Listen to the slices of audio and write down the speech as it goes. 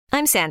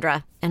I'm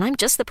Sandra, and I'm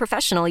just the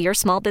professional your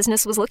small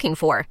business was looking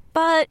for.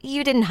 But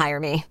you didn't hire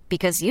me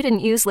because you didn't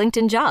use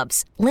LinkedIn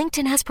Jobs.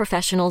 LinkedIn has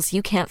professionals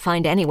you can't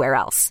find anywhere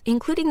else,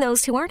 including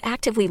those who aren't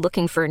actively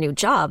looking for a new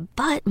job,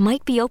 but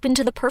might be open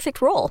to the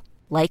perfect role,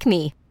 like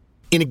me.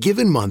 In a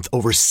given month,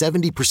 over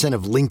 70%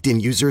 of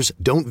LinkedIn users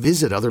don't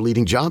visit other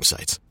leading job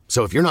sites.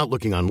 So if you're not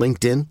looking on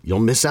LinkedIn, you'll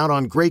miss out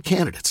on great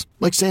candidates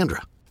like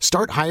Sandra.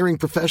 Start hiring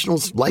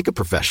professionals like a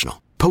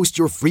professional. Post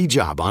your free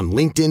job on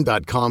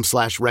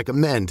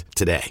linkedin.com/recommend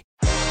today.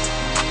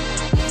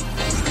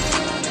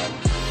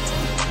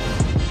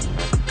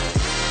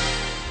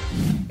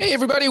 Hey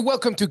everybody,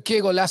 welcome to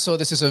Que Golazo.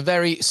 This is a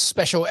very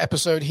special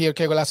episode here,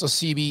 Que Golazo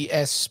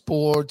CBS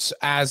Sports,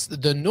 as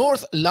the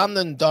North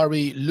London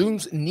Derby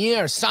looms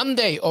near.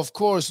 Sunday, of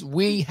course,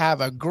 we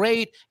have a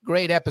great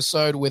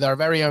episode with our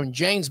very own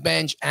James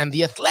Benge and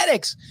the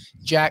Athletics'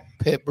 Jack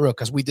Pitt-Brooke,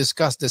 as we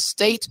discuss the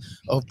state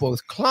of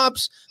both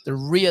clubs, the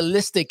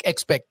realistic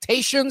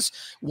expectations,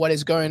 what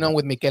is going on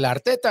with Mikel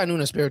Arteta and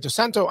Nuno Espirito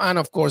Santo, and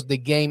of course, the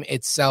game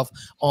itself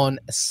on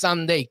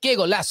Sunday. Que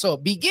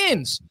Golazo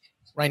begins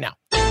right now.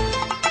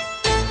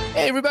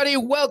 Hey everybody,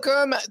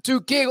 welcome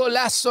to Que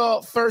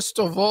Golazo. First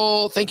of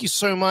all, thank you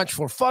so much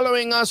for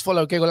following us.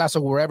 Follow Que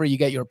Golazo wherever you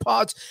get your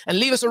pods and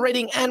leave us a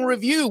rating and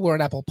review. We're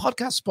on Apple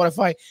Podcasts,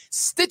 Spotify,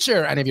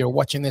 Stitcher, and if you're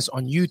watching this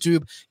on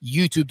YouTube,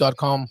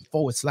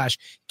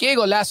 youtube.com/Que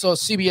Golazo,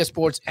 CBS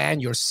Sports,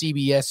 and your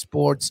CBS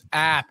Sports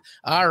app.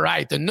 All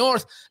right, the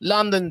North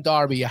London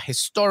Derby, a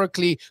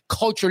historically,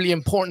 culturally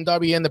important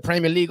derby in the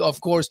Premier League, of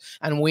course,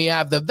 and we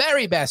have the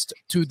very best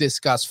to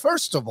discuss.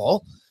 First of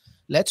all,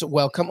 let's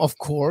welcome, of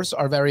course,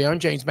 our very own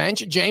James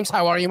Benge. James,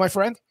 how are you, my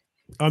friend?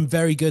 I'm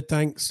very good,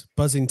 thanks.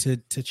 Buzzing to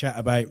chat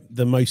about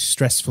the most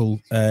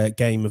stressful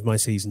game of my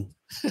season.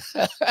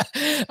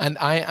 And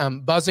I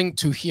am buzzing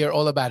to hear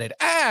all about it.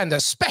 And a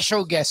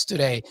special guest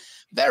today,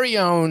 very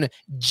own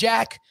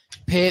Jack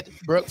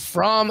Pitt-Brooke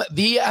from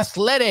The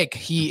Athletic.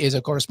 He is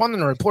a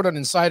correspondent, a reporter, an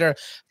insider.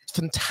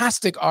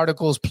 Fantastic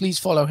articles. Please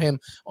follow him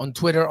on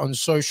Twitter, on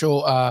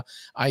social.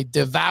 I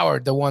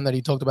devoured the one that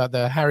he talked about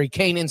the Harry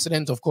Kane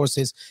incident, of course,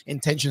 his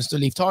intentions to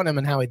leave Tottenham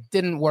and how it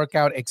didn't work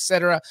out,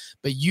 etc.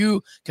 But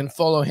you can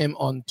follow him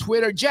on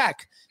Twitter.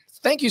 Jack,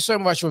 thank you so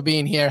much for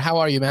being here. How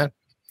are you, man?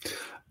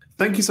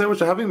 Thank you so much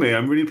for having me.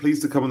 I'm really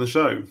pleased to come on the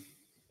show.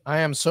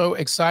 I am so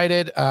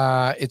excited.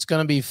 It's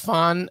going to be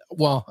fun.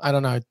 Well, I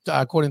don't know.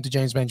 According to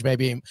James Benge,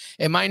 maybe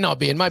it might not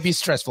be. It might be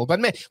stressful, but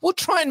we'll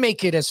try and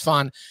make it as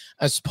fun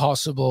as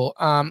possible.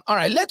 All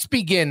right, let's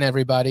begin,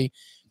 everybody,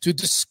 to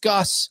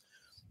discuss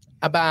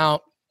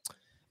about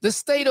the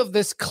state of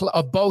this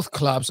of both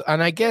clubs.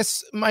 And I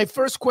guess my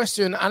first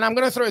question, and I'm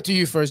going to throw it to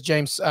you first,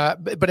 James,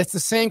 but it's the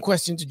same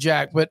question to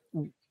Jack. But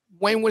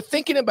when we're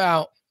thinking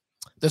about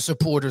the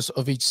supporters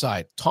of each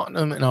side,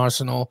 Tottenham and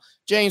Arsenal,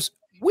 James,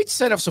 which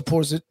set of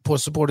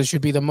supporters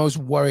should be the most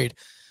worried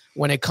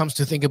when it comes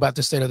to think about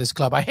the state of this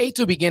club? I hate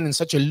to begin in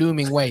such a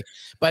looming way,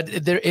 but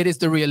it is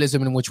the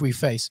realism in which we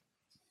face.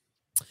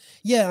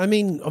 Yeah, I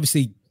mean,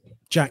 obviously,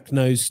 Jack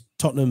knows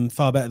Tottenham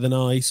far better than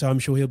I, so I'm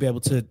sure he'll be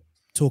able to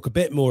talk a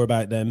bit more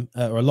about them,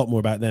 or a lot more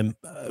about them.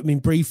 I mean,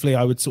 briefly,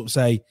 I would sort of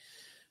say,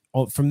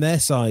 from their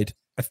side,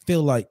 I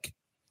feel like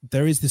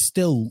there is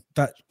still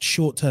that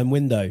short-term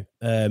window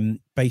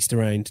based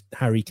around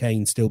Harry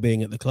Kane still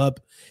being at the club,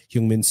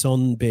 Heung-min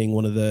Son being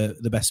one of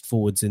the best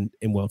forwards in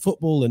world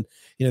football. And,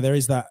 you know,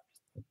 there's the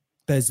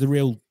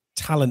real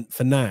talent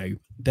for now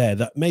there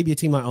that maybe a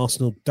team like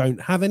Arsenal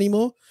don't have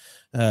anymore.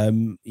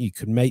 You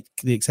could make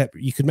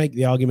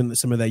the argument that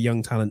some of their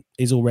young talent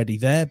is already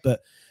there. But,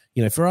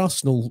 you know, for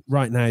Arsenal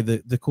right now,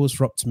 the cause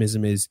for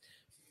optimism is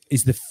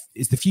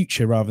the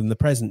future rather than the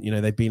present. You know,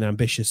 they've been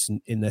ambitious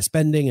in their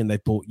spending and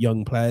they've bought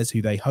young players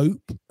who they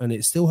hope, and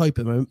it's still hope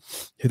at the moment,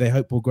 who they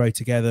hope will grow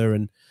together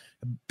and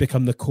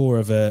become the core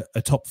of a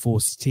top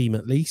four team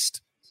at least.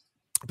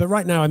 But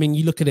right now, I mean,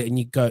 you look at it and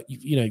you go,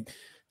 you know,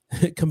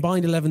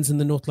 combined 11s in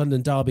the North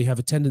London Derby have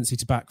a tendency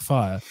to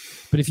backfire.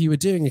 But if you were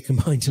doing a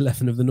combined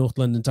 11 of the North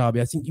London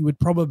Derby, I think you would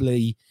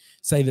probably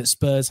say that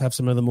Spurs have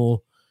some of the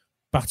more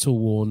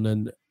battle-worn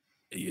and,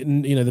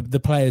 you know, the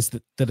players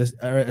that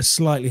are at a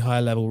slightly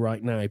higher level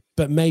right now,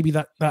 but maybe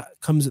that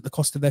comes at the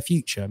cost of their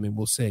future. I mean,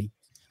 we'll see.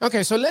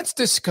 Okay, so let's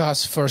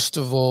discuss, first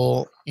of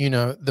all, you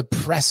know, the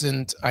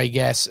present, I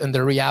guess, and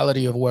the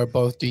reality of where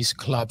both these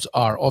clubs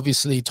are.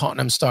 Obviously,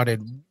 Tottenham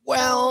started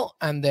well,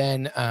 and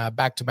then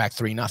back-to-back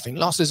 3-0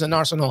 losses. And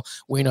Arsenal,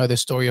 we know the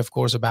story, of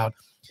course, about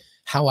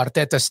how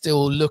Arteta's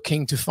still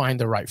looking to find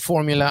the right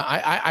formula.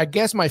 I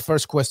guess my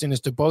first question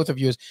is to both of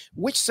you is,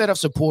 which set of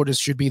supporters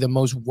should be the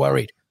most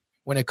worried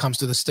when it comes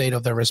to the state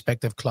of their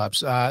respective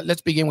clubs?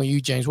 Let's begin with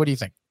you, James. What do you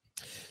think?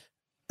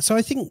 So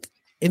I think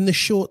in the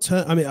short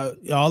term, I mean,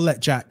 I'll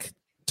let Jack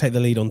take the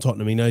lead on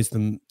Tottenham. He knows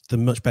them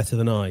much better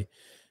than I.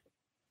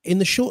 In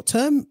the short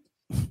term,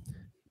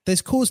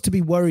 there's cause to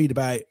be worried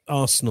about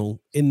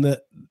Arsenal in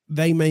that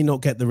they may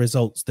not get the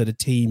results that a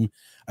team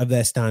of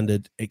their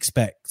standard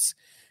expects.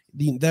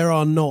 There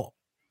are not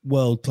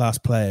world-class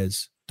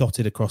players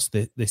dotted across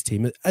this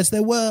team, as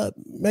there were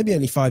maybe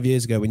only 5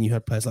 years ago when you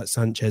had players like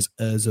Sanchez,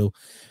 Ozil,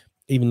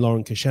 even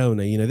Laurent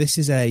Koscielny. This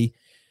is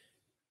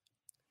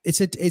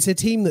it's a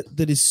team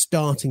that is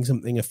starting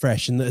something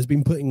afresh and that has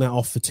been putting that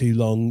off for too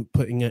long,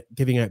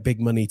 giving out big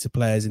money to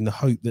players in the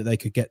hope that they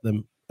could get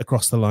them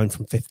across the line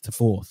from 5th to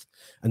 4th,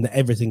 and that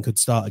everything could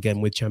start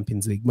again with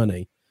Champions League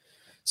money.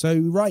 So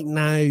right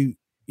now,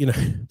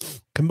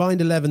 combined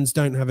 11s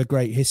don't have a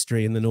great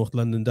history in the North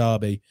London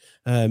derby.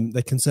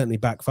 They can certainly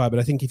backfire, but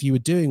I think if you were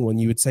doing one,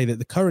 you would say that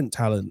the current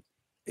talent,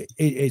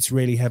 it's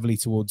really heavily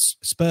towards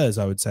Spurs,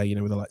 I would say,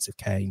 with the likes of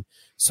Kane,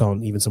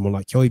 Son, even someone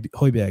like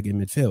Højbjerg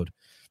in midfield.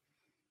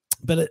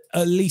 But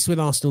at least with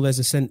Arsenal, there's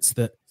a sense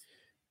that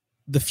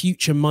the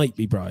future might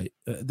be bright,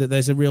 that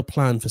there's a real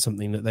plan for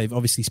something, that they've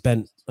obviously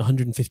spent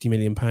 £150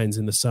 million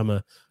in the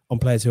summer on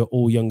players who are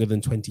all younger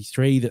than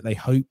 23, that they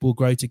hope will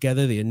grow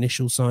together. The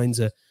initial signs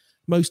are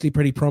mostly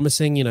pretty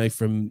promising,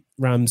 from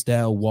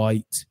Ramsdale,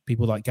 White,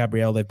 people like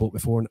Gabriel they've bought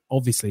before, and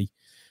obviously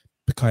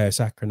Bukayo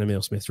Saka and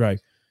Emile Smith-Rowe.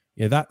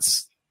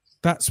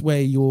 That's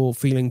where you're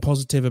feeling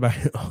positive about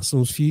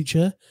Arsenal's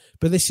future.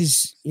 But this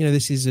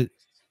is an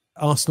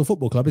Arsenal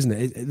Football Club, isn't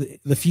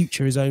it? The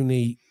future is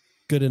only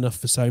good enough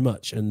for so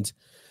much, and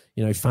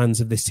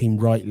fans of this team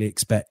rightly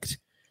expect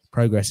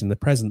progress in the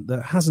present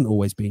that hasn't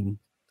always been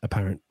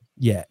apparent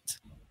yet.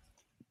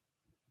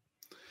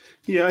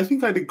 Yeah, I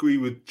think I'd agree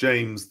with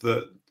James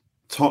that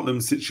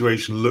Tottenham's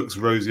situation looks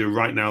rosier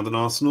right now than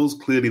Arsenal's.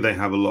 Clearly, they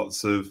have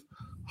lots of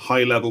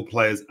high-level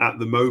players at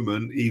the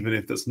moment, even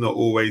if that's not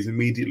always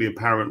immediately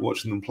apparent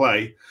watching them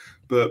play.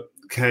 But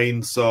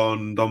Kane,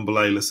 Son,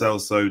 Ndombele, Lo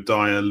Celso,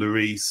 Dyer,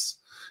 Lloris,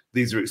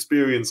 these are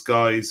experienced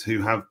guys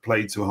who have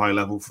played to a high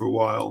level for a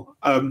while.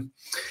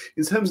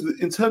 In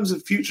terms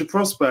of future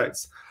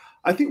prospects,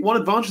 I think one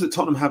advantage that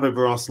Tottenham have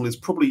over Arsenal is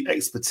probably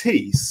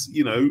expertise.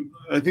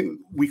 I think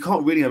we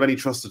can't really have any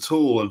trust at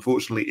all,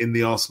 unfortunately, in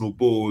the Arsenal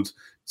board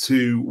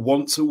to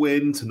want to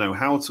win, to know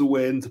how to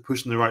win, to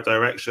push in the right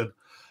direction.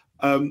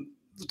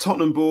 The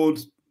Tottenham board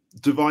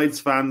divides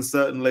fans,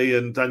 certainly,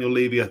 and Daniel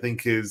Levy, I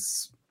think,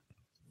 is,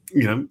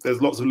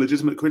 there's lots of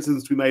legitimate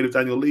criticisms to be made of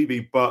Daniel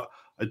Levy, but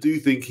I do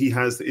think he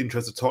has the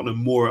interest of Tottenham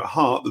more at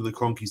heart than the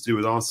Kroenkes do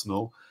with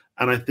Arsenal.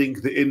 And I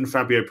think that in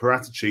Fabio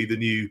Paratici, the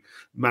new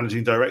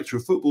managing director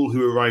of football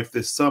who arrived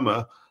this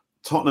summer,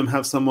 Tottenham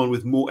have someone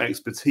with more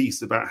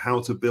expertise about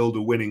how to build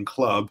a winning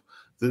club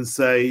than,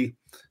 say,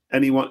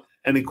 an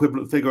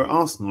equivalent figure at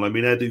Arsenal. I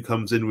mean, Edu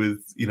comes in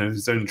with,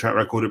 his own track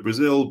record at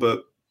Brazil,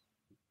 but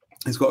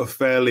he's got a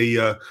fairly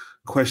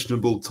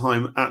questionable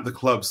time at the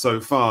club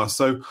so far.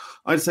 So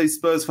I'd say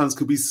Spurs fans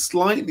could be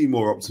slightly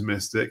more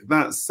optimistic.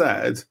 That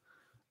said,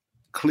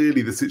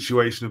 clearly the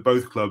situation of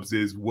both clubs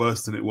is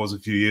worse than it was a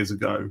few years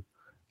ago.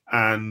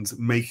 And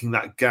making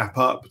that gap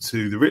up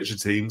to the richer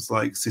teams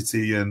like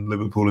City and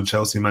Liverpool and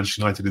Chelsea and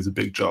Manchester United is a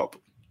big job.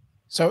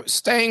 So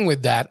staying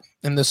with that,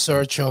 in the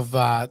search of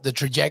the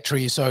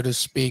trajectory, so to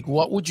speak,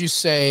 what would you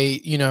say,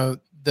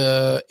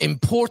 the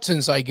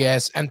importance, I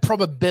guess, and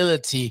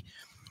probability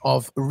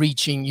of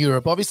reaching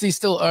Europe? Obviously,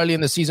 still early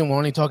in the season. We're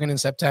only talking in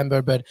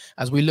September, but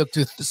as we look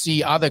to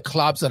see other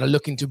clubs that are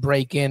looking to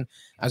break in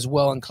as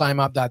well and climb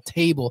up that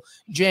table,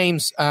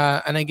 James,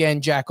 and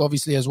again, Jack,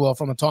 obviously as well,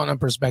 from a Tottenham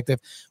perspective,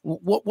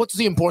 what's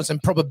the importance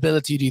and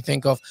probability, do you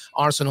think, of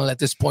Arsenal at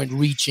this point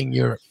reaching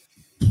Europe?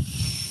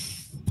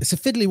 It's a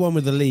fiddly one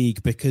with the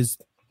league, because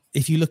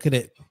if you look at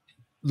it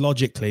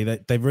logically,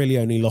 they've really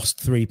only lost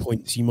 3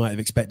 points you might have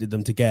expected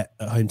them to get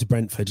at home to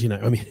Brentford.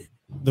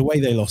 The way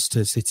they lost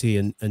to City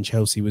and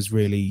Chelsea was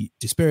really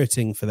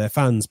dispiriting for their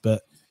fans,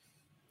 but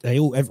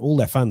all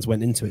their fans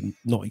went into it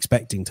not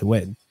expecting to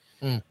win.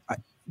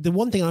 The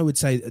one thing I would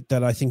say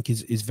that I think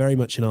is very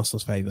much in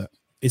Arsenal's favour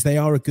is they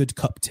are a good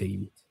cup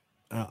team.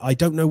 I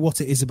don't know what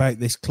it is about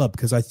this club,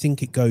 because I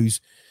think it goes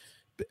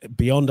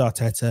beyond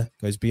Arteta,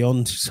 goes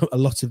beyond a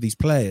lot of these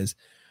players.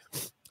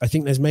 I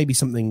think there's maybe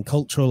something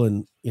cultural,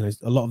 and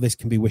a lot of this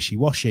can be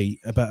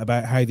wishy-washy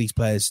about how these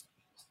players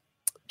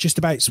just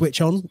about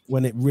switch on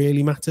when it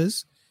really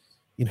matters.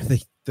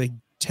 They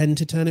tend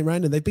to turn it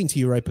around, and they've been to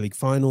Europa League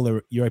final,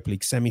 the Europa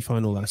League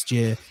semi-final last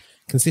year,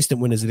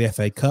 consistent winners of the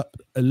FA Cup.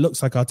 It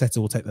looks like Arteta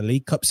will take the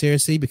League Cup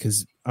seriously,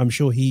 because I'm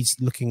sure he's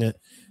looking at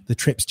the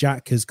trips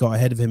Jack has got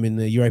ahead of him in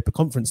the Europa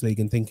Conference League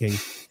and thinking,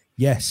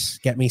 yes,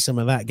 get me some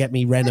of that, get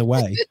me Ren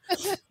away.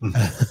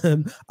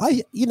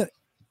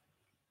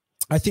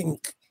 I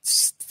think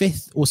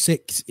 5th or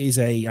 6th is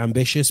a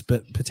ambitious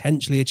but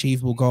potentially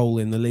achievable goal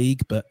in the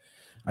league, but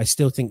I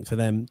still think for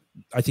them,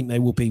 I think they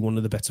will be one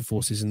of the better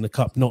forces in the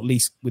cup, not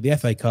least with the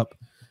FA Cup.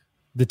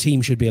 The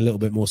team should be a little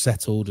bit more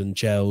settled and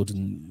gelled,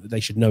 and they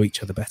should know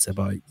each other better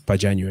by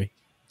January.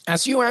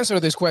 As you answer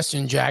this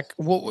question, Jack,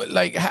 what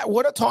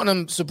are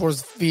Tottenham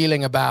supporters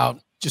feeling about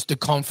just the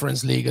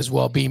Conference League as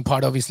well, being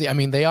part, obviously? I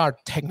mean, they are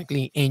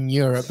technically in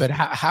Europe, but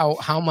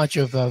how much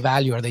of a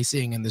value are they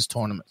seeing in this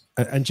tournament?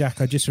 And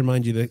Jack, I just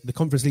remind you that the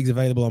Conference League is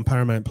available on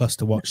Paramount Plus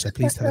to watch, so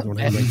please tell everyone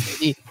how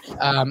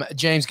to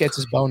James gets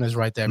his bonus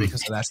right there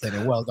because of that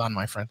statement. Well done,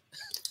 my friend.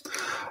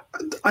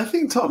 I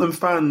think Tottenham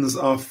fans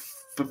are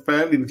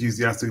fairly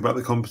enthusiastic about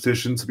the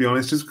competition, to be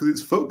honest, just because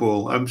it's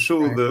football. I'm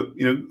sure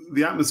that,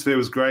 the atmosphere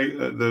was great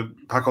at the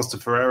Pacos de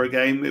Ferreira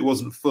game. It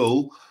wasn't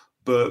full,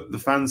 but the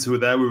fans who were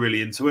there were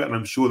really into it, and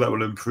I'm sure that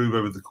will improve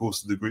over the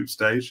course of the group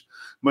stage.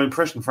 My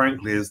impression,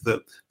 frankly, is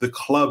that the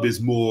club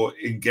is more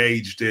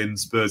engaged in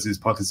Spurs'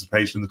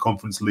 participation in the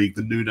Conference League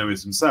than Nuno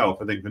is himself.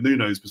 I think from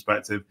Nuno's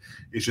perspective,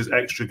 it's just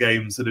extra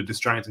games that are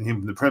distracting him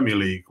from the Premier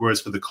League,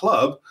 whereas for the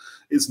club,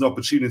 it's an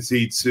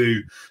opportunity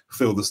to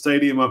fill the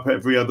stadium up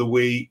every other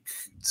week,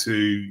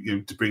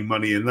 to bring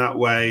money in that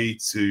way,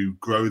 to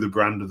grow the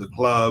brand of the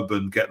club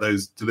and get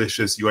those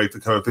delicious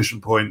UEFA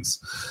coefficient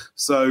points.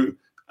 So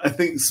I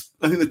think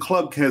the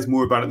club cares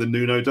more about it than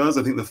Nuno does.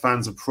 I think the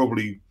fans are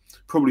probably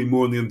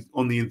more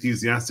on the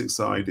enthusiastic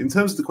side. In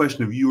terms of the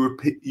question of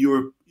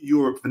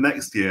Europe for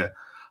next year,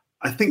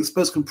 I think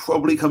Spurs can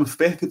probably come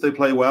fifth if they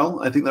play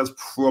well. I think that's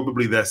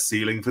probably their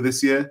ceiling for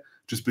this year,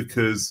 just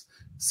because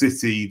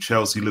City,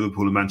 Chelsea,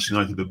 Liverpool, and Manchester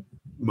United are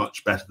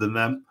much better than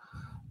them.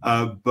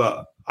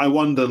 But I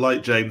wonder,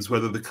 like James,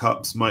 whether the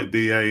cups might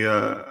be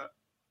a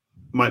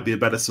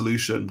better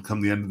solution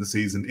come the end of the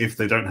season if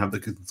they don't have the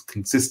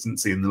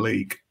consistency in the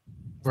league.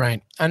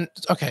 Right. And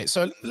okay,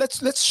 so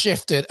let's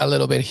shift it a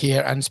little bit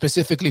here and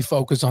specifically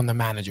focus on the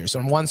managers.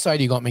 On one side,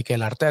 you got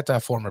Mikel Arteta, a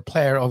former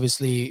player,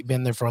 obviously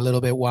been there for a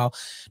little bit while.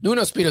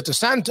 Nuno Espirito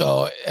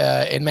Santo,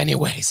 in many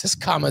ways, has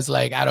come as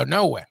like out of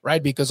nowhere,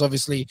 right? Because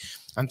obviously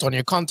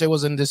Antonio Conte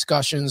was in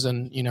discussions,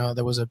 and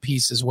there was a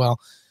piece as well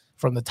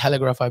from the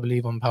Telegraph, I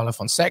believe, on Paulo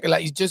Fonseca.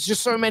 Like just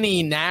so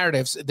many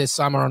narratives this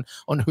summer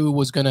on who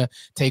was going to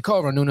take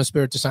over. Nuno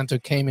Espirito Santo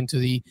came into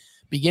the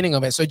beginning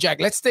of it. So, Jack,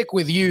 let's stick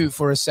with you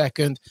for a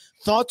second.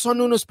 Thoughts on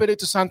Nuno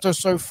Espirito Santo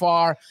so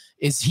far?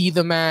 Is he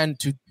the man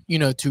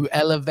to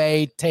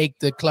elevate, take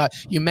the club?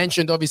 You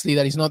mentioned, obviously,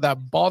 that he's not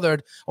that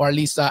bothered, or at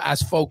least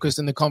as focused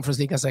in the Conference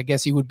League as I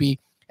guess he would be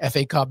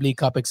FA Cup, League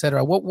Cup,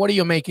 etc. What are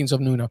your makings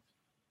of Nuno?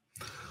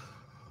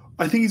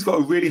 I think he's got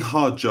a really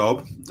hard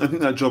job. I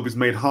think that job is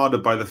made harder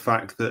by the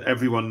fact that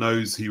everyone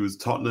knows he was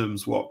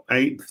Tottenham's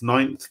 8th,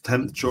 9th,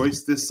 10th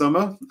choice this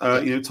summer.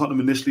 Tottenham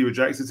initially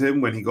rejected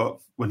him when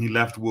he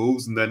left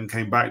Wolves, and then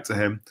came back to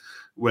him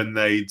when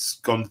they'd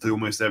gone through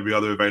almost every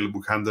other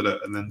available candidate,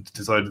 and then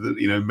decided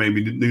that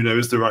maybe Nuno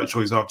is the right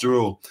choice after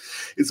all.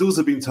 It's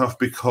also been tough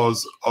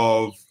because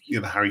of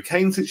the Harry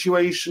Kane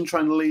situation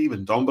trying to leave,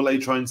 and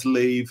Ndombele trying to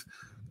leave,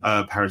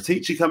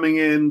 Paratici coming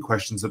in,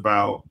 questions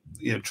about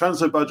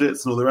transfer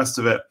budgets and all the rest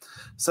of it.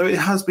 So it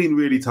has been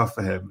really tough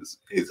for him.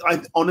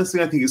 Honestly,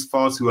 I think it's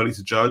far too early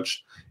to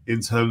judge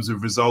in terms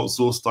of results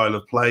or style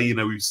of play.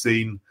 We've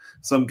seen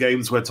some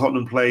games where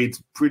Tottenham played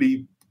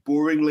pretty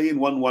boringly and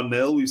won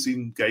 1-0. We've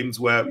seen games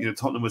where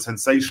Tottenham was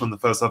sensational in the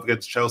first half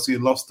against Chelsea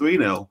and lost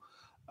 3-0.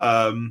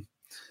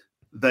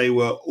 They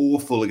were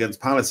awful against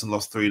Palace and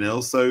lost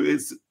 3-0. So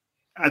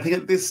I think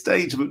at this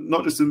stage,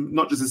 not just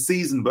a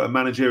season, but a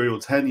managerial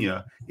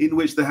tenure in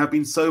which there have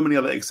been so many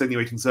other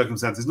extenuating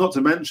circumstances, not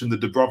to mention the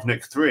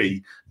Dubrovnik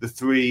three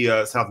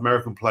South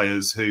American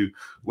players who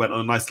went on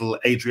a nice little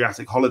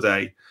Adriatic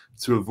holiday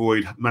to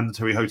avoid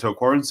mandatory hotel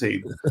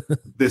quarantine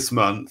this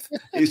month.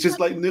 It's just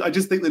like, I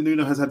just think that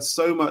Nuno has had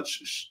so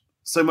much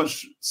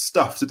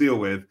stuff to deal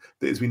with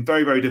that it's been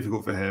very, very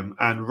difficult for him.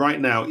 And right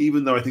now,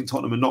 even though I think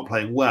Tottenham are not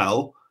playing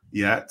well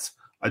yet,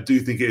 I do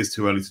think it is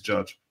too early to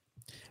judge.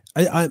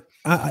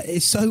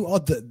 It's so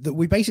odd that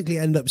we basically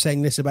end up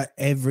saying this about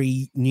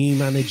every new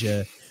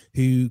manager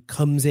who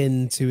comes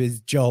into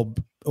his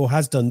job, or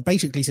has done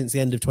basically since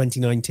the end of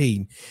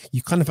 2019.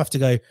 You kind of have to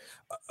go,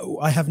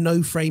 I have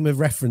no frame of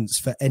reference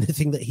for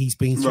anything that he's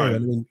been through. Right. I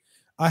mean,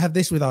 I have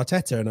this with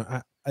Arteta,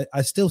 and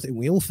I still think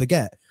we all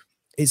forget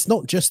it's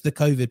not just the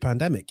COVID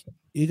pandemic.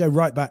 You go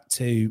right back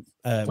to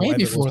way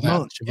before that,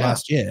 March of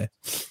last year.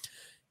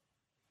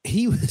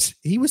 He was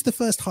the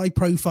first high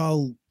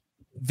profile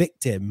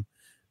victim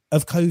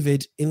of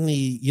COVID in the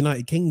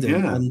United Kingdom.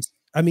 Yeah. And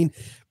I mean,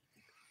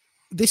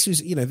 this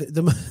was,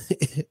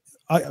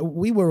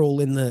 we were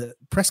all in the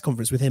press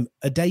conference with him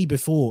a day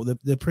before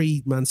the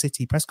pre-Man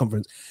City press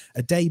conference,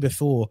 a day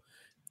before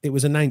it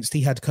was announced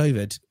he had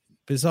COVID.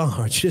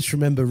 Bizarre. I just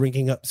remember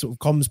ringing up sort of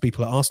comms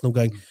people at Arsenal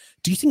going,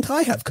 do you think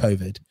I have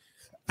COVID?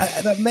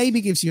 That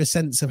maybe gives you a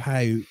sense of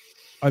how,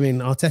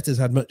 Arteta's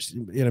had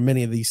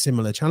many of these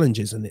similar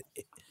challenges,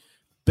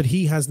 but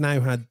he has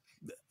now had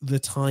the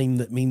time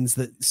that means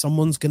that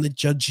someone's going to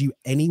judge you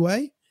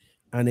anyway,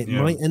 and it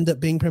might end up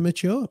being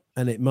premature,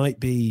 and it might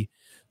be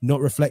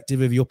not reflective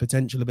of your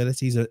potential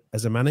abilities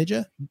as a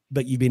manager,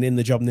 but you've been in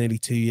the job nearly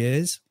 2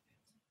 years.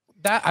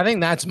 I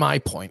think that's my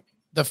point.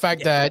 The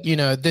fact that,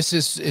 this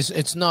is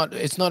it's not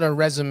a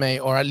resume,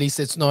 or at least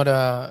it's not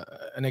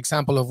an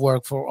example of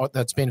work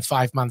that's been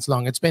 5 months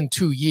long. It's been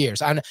 2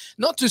 years. And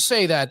not to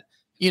say that,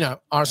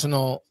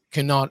 Arsenal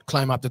cannot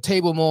climb up the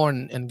table more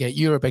and get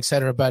Europe,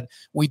 etc. But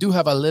we do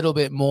have a little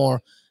bit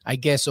more, I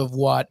guess, of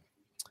what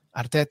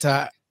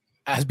Arteta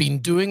has been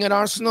doing at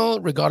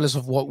Arsenal, regardless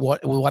of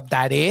what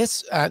that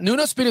is.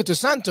 Nuno Espirito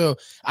Santo,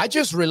 I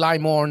just rely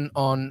more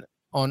on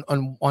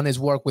his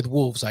work with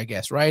Wolves, I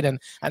guess, right? And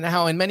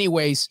how in many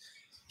ways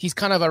he's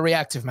kind of a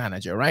reactive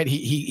manager, right?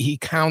 He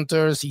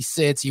counters, he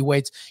sits, he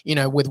waits.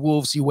 With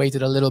Wolves, he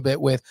waited a little bit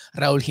with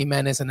Raúl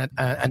Jiménez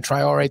and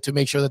Traoré to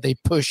make sure that they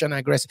push and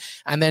aggress.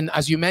 And then,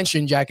 as you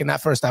mentioned, Jack, in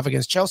that first half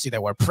against Chelsea, they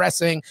were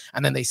pressing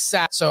and then they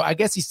sat. So I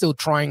guess he's still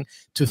trying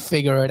to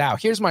figure it out.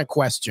 Here's my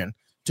question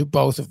to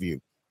both of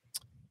you.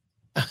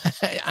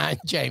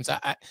 James,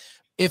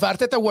 if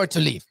Arteta were to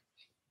leave,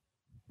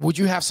 would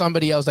you have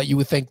somebody else that you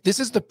would think this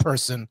is the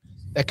person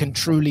that can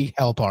truly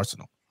help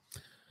Arsenal?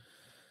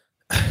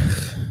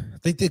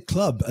 The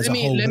club as a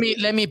whole.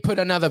 Let me put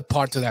another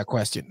part to that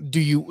question.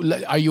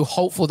 Are you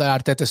hopeful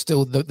that Arteta is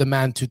still the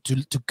man to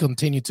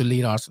continue to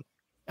lead Arsenal?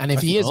 And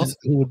if he is,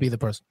 who would be the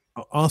person?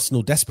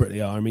 Arsenal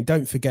desperately are. I mean,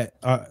 don't forget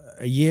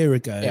a year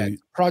ago,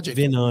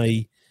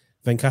 Vinay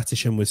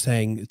Venkatesham was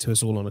saying to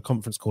us all on a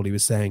conference call, he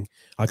was saying,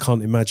 I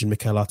can't imagine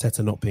Mikel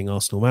Arteta not being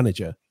Arsenal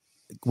manager,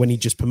 when he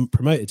just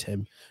promoted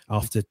him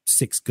after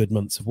 6 good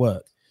months of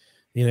work.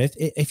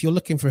 If you're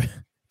looking for...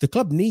 The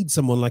club needs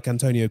someone like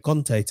Antonio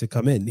Conte to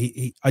come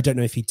in. I don't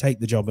know if he'd take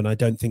the job, and I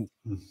don't think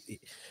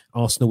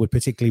Arsenal would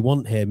particularly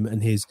want him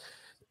and his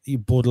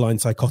borderline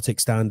psychotic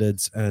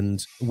standards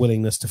and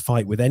willingness to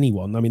fight with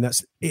anyone. I mean,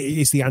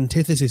 it's the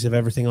antithesis of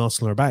everything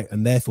Arsenal are about,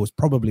 and therefore it's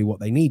probably what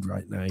they need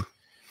right now.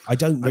 I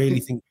don't really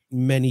think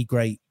many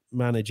great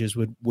managers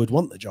would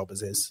want the job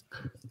as is.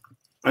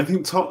 I think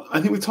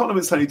with Tottenham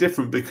it's slightly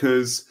different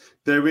because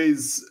there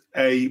is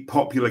a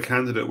popular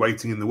candidate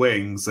waiting in the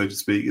wings, so to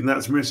speak, and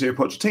that's Mauricio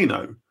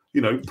Pochettino.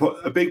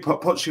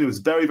 Pochettino was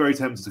very, very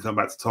tempted to come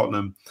back to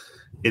Tottenham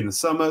in the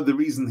summer. The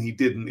reason he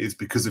didn't is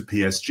because of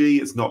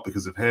PSG. It's not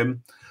because of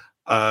him.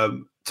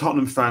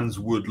 Tottenham fans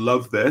would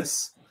love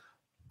this.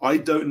 I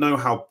don't know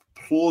how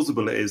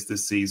plausible it is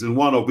this season.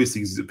 One,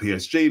 obviously, he's at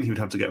PSG and he would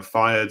have to get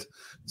fired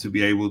to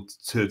be able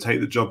to take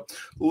the job.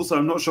 Also,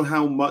 I'm not sure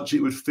how much it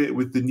would fit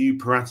with the new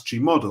Paratici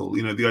model.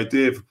 The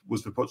idea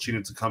was for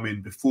Pochettino to come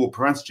in before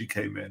Paratici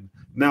came in.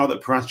 Now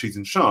that Paratici's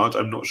in charge,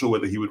 I'm not sure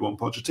whether he would want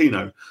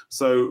Pochettino.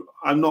 So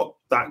I'm not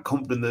that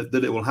confident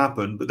that it will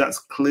happen, but that's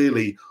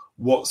clearly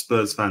what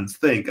Spurs fans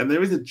think. And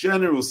there is a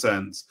general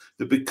sense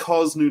that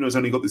because Nuno's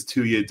only got this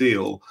 2-year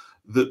deal,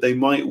 that they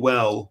might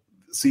well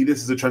see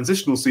this as a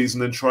transitional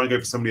season and try and go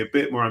for somebody a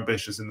bit more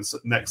ambitious in the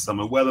next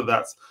summer, whether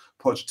that's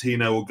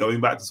Pochettino or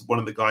going back to one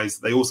of the guys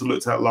they also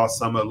looked at last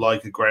summer,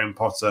 like a Graham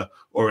Potter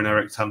or an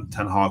Eric Ten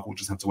Hag. We'll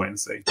just have to wait and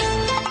see.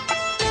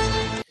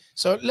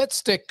 So let's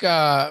stick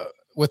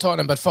with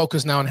Tottenham, but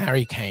focus now on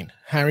Harry Kane.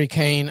 Harry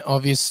Kane,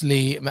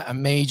 obviously a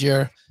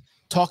major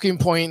talking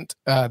point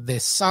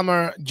this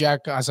summer.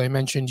 Jack, as I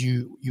mentioned,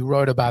 you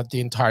wrote about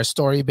the entire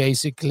story,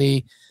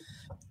 basically.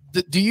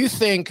 Do you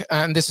think,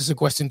 and this is a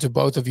question to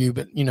both of you,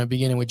 but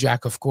beginning with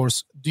Jack, of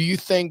course, do you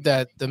think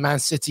that the Man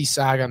City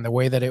saga and the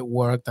way that it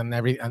worked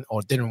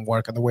or didn't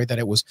work and the way that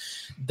it was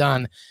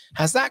done,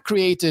 has that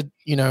created,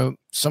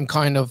 some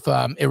kind of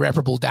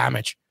irreparable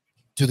damage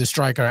to the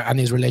striker and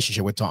his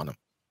relationship with Tottenham?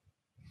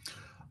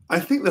 I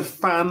think the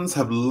fans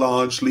have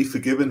largely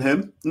forgiven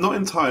him, not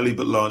entirely,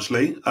 but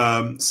largely.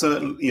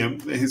 Certainly,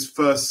 his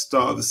first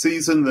start of the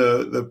season,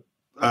 the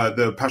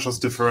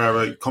Paços de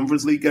Ferreira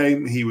Conference League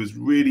game, he was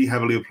really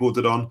heavily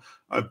applauded on.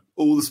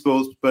 All the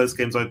Spurs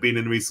games I've been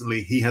in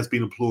recently, he has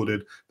been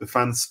applauded. The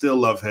fans still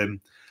love him,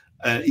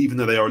 even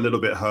though they are a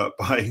little bit hurt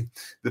by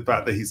the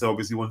fact that he's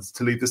obviously wanted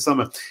to leave this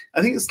summer.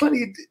 I think it's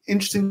slightly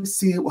interesting to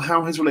see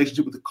how his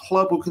relationship with the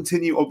club will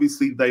continue.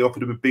 Obviously, they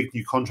offered him a big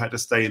new contract to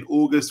stay in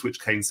August,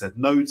 which Kane said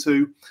no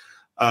to.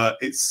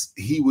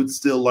 He would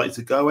still like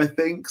to go, I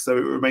think, so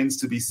it remains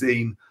to be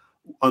seen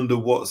under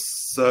what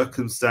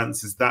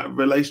circumstances that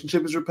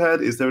relationship is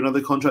repaired. Is there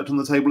another contract on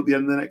the table at the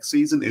end of the next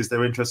season? Is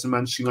there interest in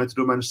Manchester United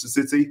or Manchester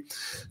City?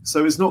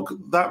 So it's not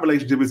that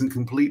relationship isn't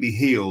completely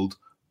healed,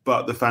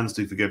 but the fans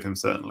do forgive him,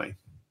 certainly.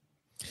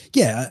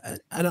 Yeah,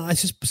 and I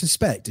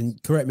suspect,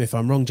 and correct me if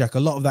I'm wrong, Jack, a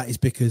lot of that is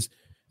because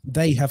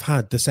they have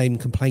had the same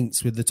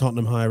complaints with the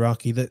Tottenham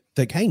hierarchy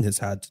that Kane has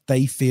had.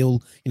 They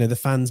feel, the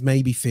fans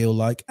maybe feel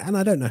like, and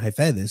I don't know how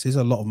fair this is,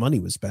 a lot of money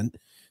was spent,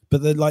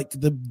 but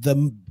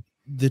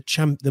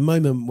the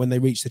moment when they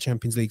reached the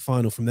Champions League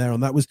final from there on,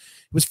 that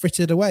was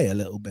frittered away a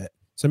little bit.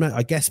 So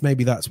I guess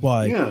maybe that's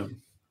why. Yeah.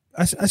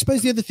 I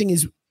suppose the other thing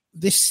is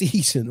this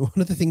season, one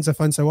of the things I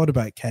find so odd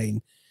about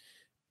Kane,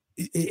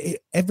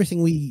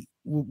 everything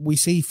we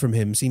see from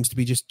him seems to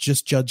be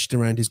just judged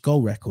around his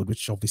goal record,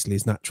 which obviously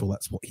is natural.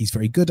 That's what he's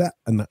very good at,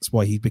 and that's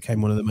why he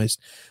became one of the most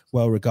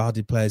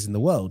well-regarded players in the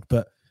world.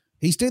 But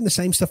he's doing the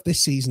same stuff this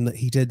season that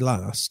he did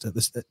last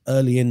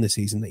early in the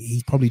season. That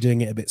he's probably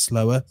doing it a bit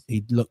slower.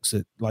 He looks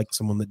at like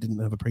someone that didn't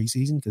have a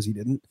preseason because he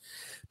didn't.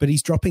 But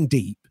he's dropping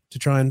deep to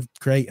try and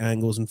create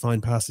angles and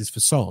find passes for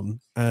Son.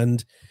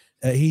 And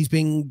he's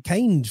being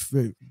caned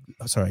for,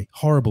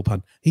 horrible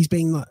pun. He's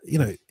being like,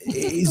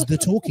 is the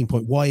talking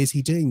point. Why is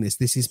he doing this?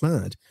 This is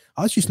mad.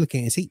 I was just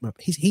looking at his heat map.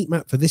 His heat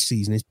map for this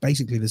season is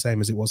basically the same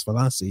as it was for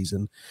last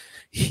season.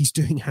 He's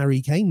doing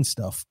Harry Kane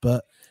stuff,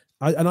 but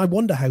I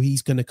wonder how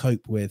he's going to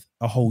cope with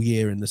a whole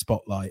year in the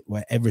spotlight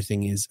where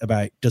everything is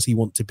about, does he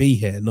want to be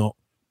here? Not,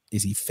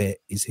 is he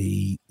fit? Is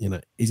he,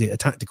 is it a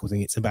tactical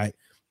thing? It's about,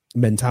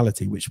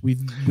 mentality, which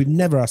we've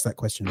never asked that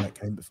question about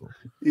Kane before.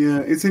 Yeah,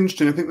 it's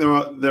interesting. I think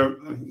there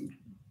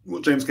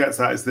what James gets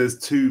at is there's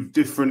two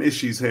different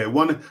issues here.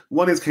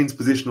 One is Kane's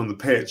position on the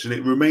pitch, and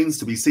it remains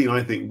to be seen,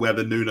 I think,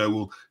 whether Nuno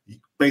will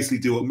basically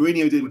do what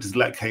Mourinho did, which is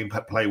let Kane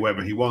play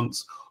wherever he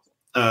wants.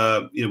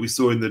 We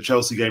saw in the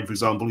Chelsea game, for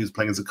example, he was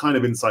playing as a kind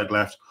of inside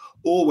left,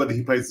 or whether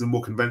he plays as a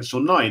more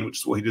conventional 9, which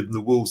is what he did in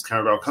the Wolves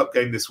Carabao Cup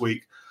game this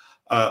week.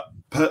 I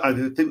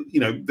think,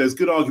 there's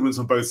good arguments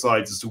on both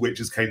sides as to which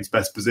is Kane's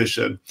best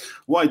position.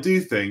 What I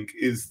do think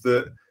is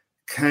that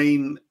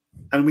Kane,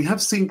 and we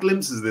have seen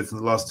glimpses of this in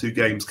the last 2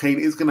 games, Kane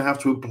is going to have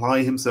to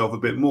apply himself a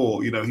bit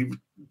more. He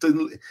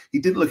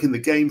didn't look in the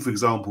game, for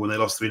example, when they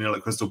lost 3-0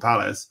 at Crystal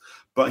Palace,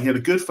 but he had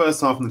a good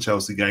first half in the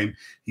Chelsea game.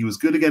 He was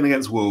good again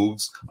against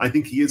Wolves. I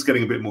think he is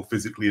getting a bit more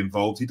physically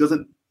involved.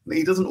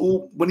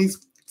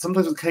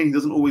 Sometimes with Kane, he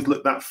doesn't always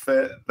look that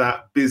fit,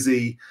 that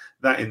busy,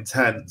 that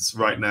intense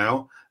right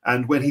now.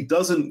 And when he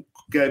doesn't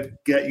get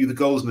you the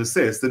goals and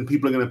assists, then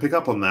people are going to pick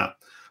up on that.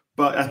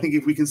 But I think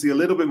if we can see a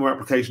little bit more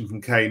application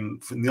from Kane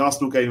from the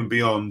Arsenal game and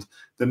beyond,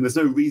 then there's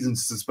no reason to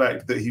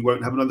suspect that he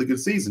won't have another good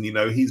season.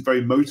 He's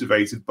very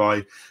motivated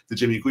by the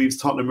Jimmy Greaves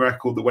Tottenham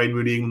record, the Wayne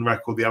Rooney England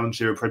record, the Alan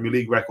Shearer Premier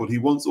League record. He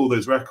wants all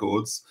those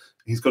records.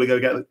 He's got to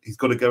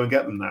go and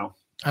get them now.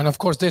 And of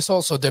course, this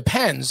also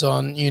depends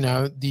on,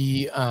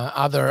 the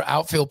other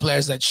outfield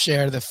players that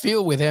share the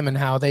field with him and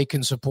how they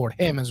can support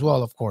him as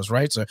well, of course,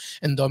 right? So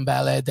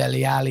Ndombele,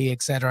 Dele Alli,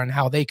 etc., and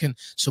how they can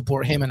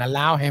support him and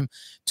allow him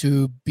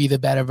to be the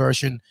better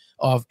version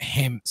of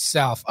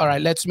himself. All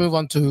right, let's move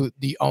on to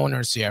the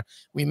owners here.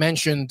 We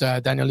mentioned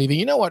Daniel Levy.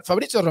 You know what?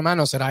 Fabrizio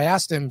Romano said, I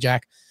asked him,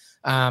 Jack,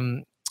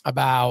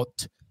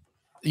 about,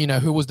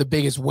 who was the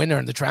biggest winner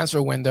in the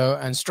transfer window.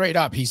 And straight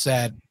up, he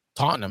said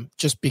Tottenham,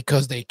 just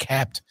because they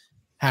kept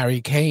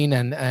Harry Kane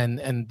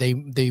and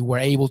they were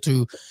able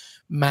to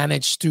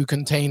manage to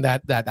contain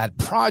that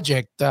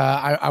project.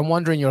 I'm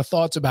wondering your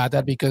thoughts about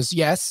that, because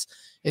yes,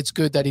 it's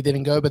good that he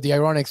didn't go, but the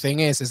ironic thing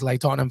is like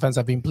Tottenham fans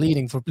have been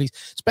pleading for, please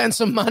spend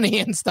some money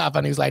and stuff,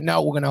 and he was like,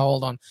 no, we're going to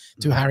hold on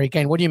to Harry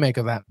Kane. What do you make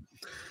of that?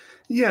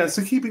 Yeah,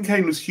 so keeping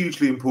Kane was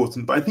hugely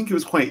important, but I think it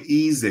was quite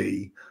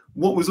easy.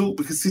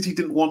 Because City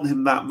didn't want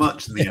him that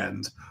much in the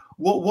end.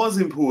 What was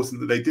important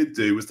that they did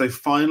do was they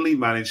finally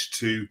managed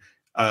to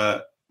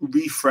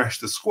refresh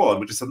the squad,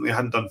 which is something they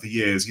hadn't done for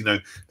years.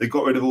 They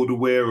got rid of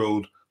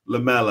Alderweireld,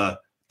 Lamela,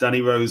 Danny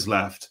Rose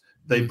left.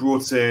 They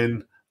brought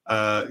in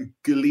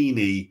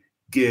Galini,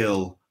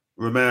 Gill,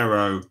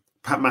 Romero,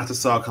 Pat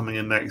Matasar coming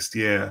in next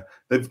year.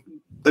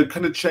 They've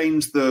kind of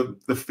changed the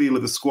feel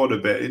of the squad a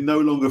bit. It no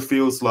longer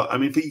feels like,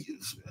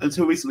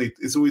 until recently,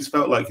 it's always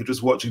felt like you're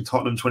just watching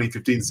Tottenham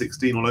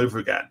 2015-16 all over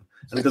again.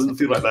 And it doesn't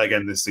feel like that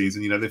again this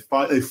season.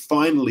 They've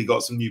finally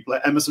got some new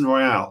players. Emerson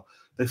Royale,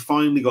 they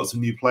finally got some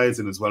new players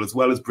in as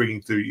well as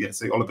bringing through,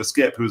 say, Oliver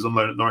Skipp, who was on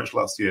loan at Norwich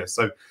last year.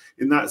 So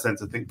in that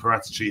sense, I think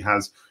Paratici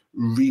has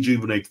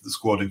rejuvenated the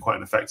squad in quite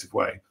an effective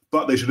way.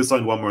 But they should have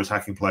signed one more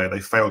attacking player. They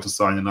failed to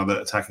sign another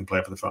attacking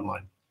player for the front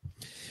line.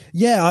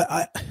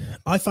 Yeah,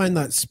 I find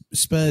that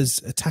Spurs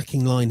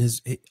attacking line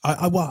has.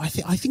 I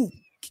think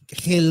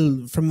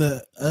Hill from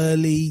the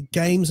early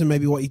games and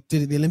maybe what he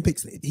did at the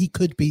Olympics,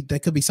 there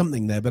could be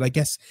something there. But I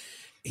guess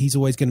he's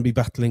always going to be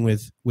battling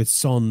with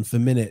Son for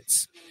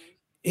minutes.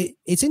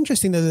 It's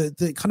interesting though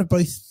that kind of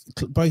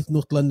both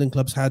North London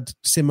clubs had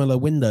similar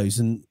windows,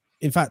 and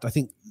in fact, I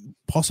think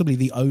possibly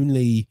the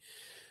only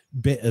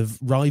bit of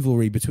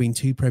rivalry between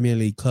two Premier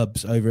League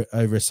clubs over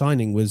a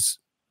signing was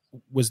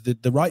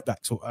the right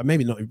backs, or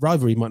maybe not.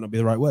 Rivalry might not be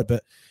the right word,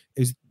 but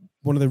it was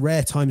one of the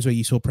rare times where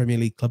you saw Premier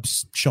League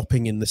clubs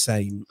shopping in the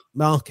same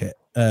market.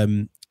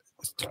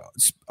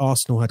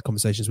 Arsenal had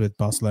conversations with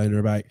Barcelona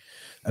about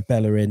a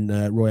Bellerin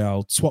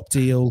Royale swap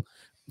deal.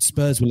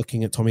 Spurs were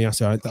looking at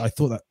Tomiyasu. I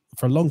thought that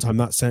for a long time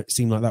that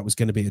seemed like that was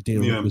going to be a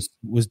deal that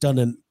was done,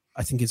 and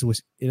I think it's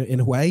always in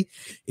a way,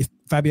 if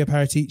Fabio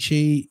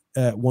Paratici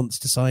wants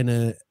to sign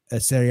a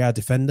Serie A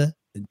defender,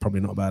 it's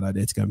probably not a bad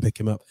idea to go and pick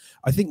him up.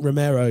 I think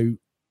Romero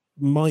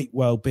might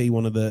well be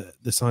one of the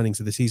signings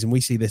of the season.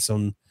 We see this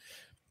on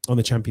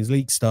the Champions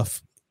League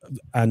stuff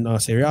and our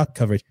Serie A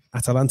coverage.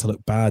 Atalanta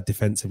look bad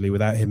defensively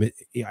without him.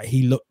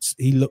 He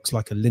looks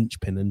like a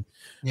linchpin, and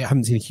I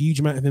haven't seen a huge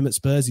amount of him at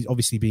Spurs. He's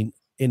obviously been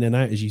in and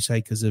out, as you say,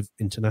 because of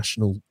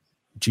international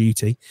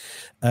duty.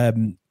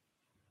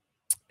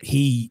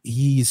 He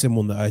is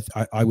someone that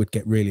I would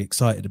get really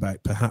excited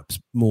about, perhaps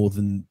more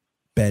than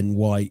Ben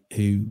White,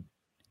 who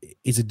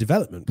is a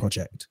development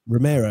project.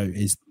 Romero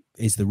is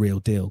the real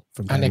deal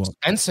from an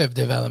expensive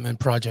development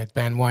project,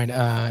 Ben White,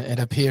 it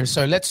appears.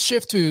 So let's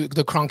shift to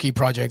the Kroenke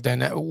project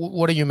then.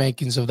 What are you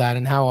making of that,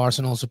 and how are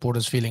Arsenal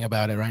supporters feeling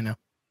about it right now?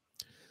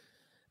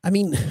 I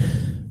mean,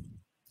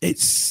 it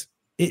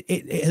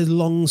has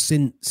long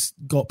since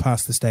got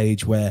past the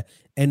stage where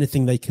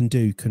anything they can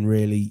do can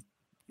really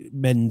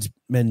mend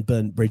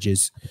burnt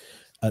bridges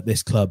at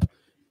this club.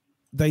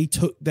 They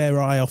took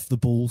their eye off the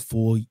ball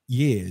for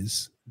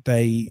years.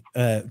 They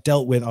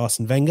dealt with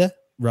Arsene Wenger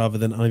rather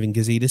than Ivan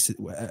Gazidis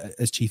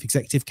as chief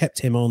executive, kept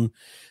him on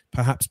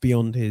perhaps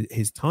beyond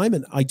his time.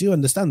 And I do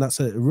understand that's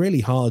a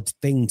really hard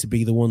thing to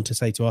be the one to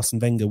say to Arsene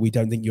Wenger, we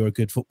don't think you're a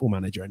good football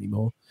manager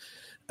anymore.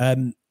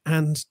 And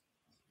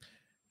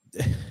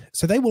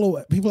so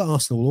people at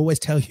Arsenal will always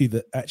tell you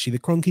that actually the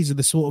Kroenkes are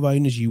the sort of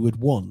owners you would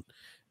want.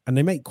 And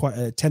they make quite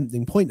a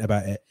tempting point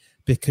about it,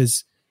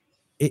 because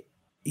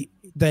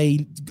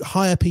they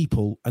hire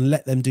people and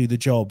let them do the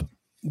job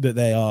that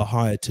they are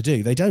hired to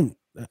do. They don't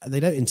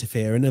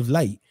interfere. And of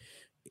late,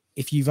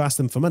 if you've asked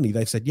them for money,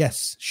 they've said,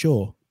 yes,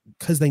 sure,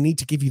 because they need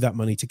to give you that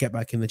money to get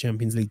back in the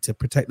Champions League to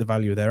protect the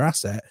value of their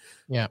asset.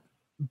 Yeah.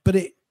 But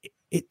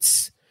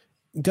it's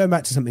going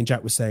back to something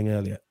Jack was saying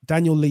earlier.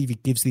 Daniel Levy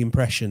gives the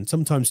impression,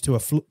 sometimes to a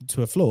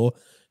flaw,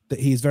 that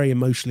he is very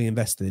emotionally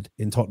invested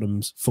in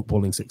Tottenham's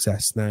footballing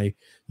success. Now,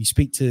 you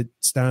speak to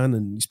Stan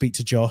and you speak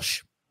to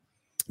Josh,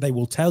 they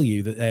will tell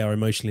you that they are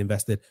emotionally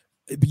invested,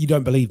 but you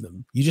don't believe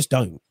them. You just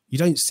don't. You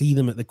don't see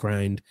them at the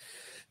ground.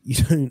 You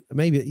don't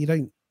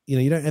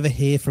ever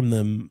hear from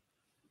them.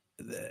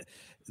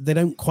 They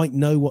don't quite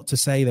know what to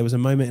say. There was a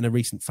moment in a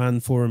recent fan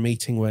forum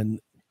meeting when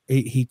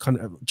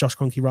Josh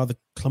Kroenke rather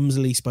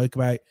clumsily spoke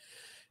about,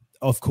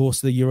 of course,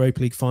 the Europa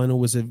League final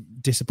was a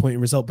disappointing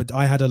result, but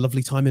I had a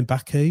lovely time in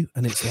Baku.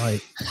 And it's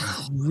like,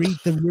 read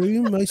the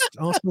room. Most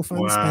Arsenal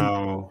fans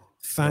spent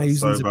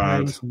thousands of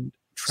pounds.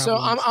 So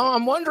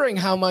I'm wondering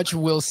how much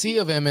we'll see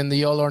of him in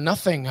the All or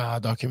Nothing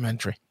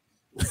documentary.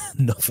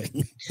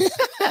 Nothing.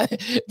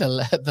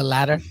 the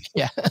latter.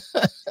 Yeah.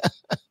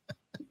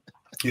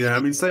 Yeah,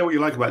 I mean, say what you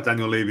like about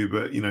Daniel Levy,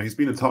 but he's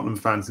been a Tottenham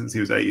fan since he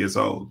was 8 years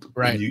old.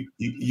 Right.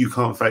 You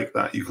can't fake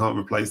that. You can't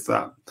replace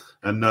that.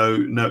 And no,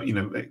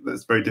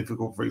 that's very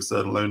difficult for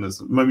external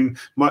owners. I mean,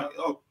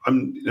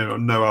 I'm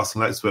no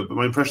Arsenal expert, but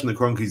my impression of the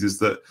Kroenkes is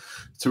that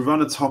to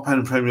run a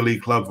top-end Premier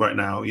League club right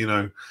now, you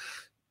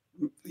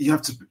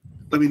have to.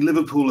 I mean,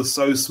 Liverpool are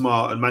so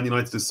smart, and Man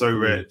United is so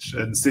rich,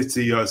 and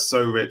City are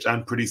so rich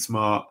and pretty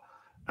smart,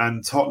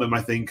 and Tottenham,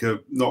 I think, are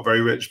not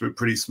very rich but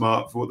pretty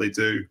smart for what they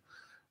do,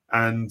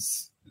 and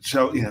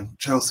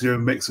Chelsea are a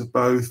mix of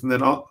both. And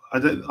then I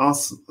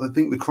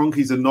think the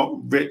Kroenkes are not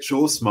rich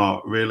or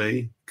smart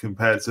really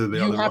compared to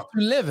the other. You have to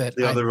live it.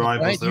 The other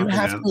rivals, right? You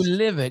have to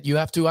live it. You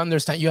have to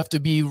understand. You have to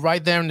be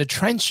right there in the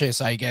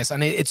trenches, I guess.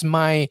 And it's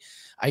my,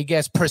 I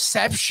guess,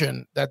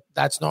 perception that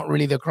that's not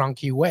really the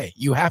Kroenke way.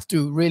 You have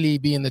to really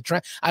be in the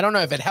trench. I don't know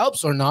if it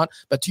helps or not,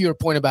 but to your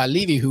point about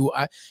Levy, who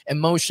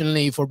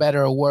emotionally, for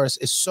better or worse,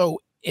 is so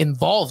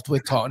involved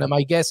with Tottenham,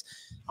 I guess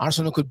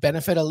Arsenal could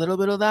benefit a little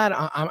bit of that.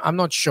 I'm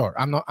not sure.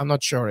 I'm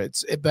not sure.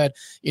 But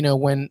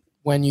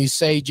when you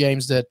say,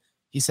 James, that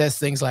he says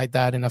things like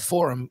that in a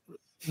forum,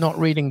 not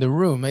reading the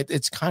room,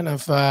 it's kind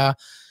of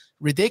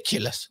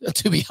ridiculous,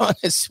 to be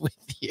honest with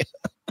you.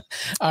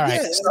 All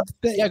right.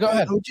 Go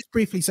ahead. I would just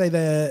briefly say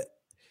they're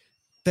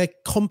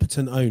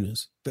competent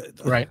owners,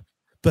 right?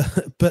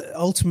 But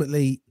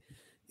ultimately,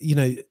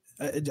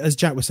 as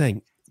Jack was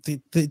saying,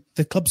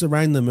 the clubs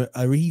around them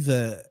are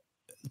either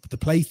the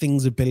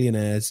playthings of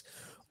billionaires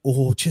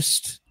or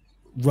just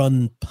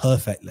run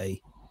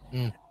perfectly.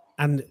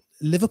 And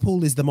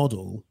Liverpool is the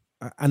model,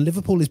 and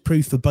Liverpool is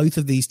proof for both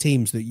of these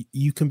teams that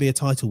you can be a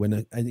title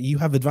winner, and you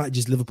have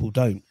advantages Liverpool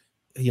don't.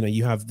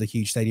 You have the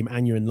huge stadium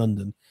and you're in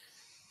London.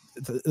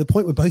 The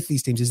point with both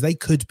these teams is they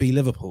could be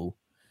Liverpool.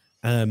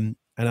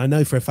 And I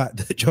know for a fact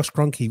that Josh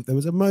Kroenke, there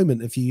was a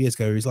moment a few years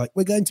ago where he's like,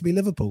 we're going to be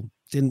Liverpool.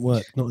 Didn't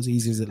work. Not as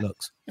easy as it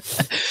looks.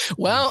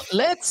 Well,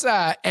 let's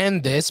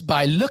end this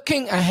by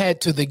looking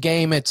ahead to the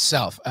game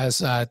itself as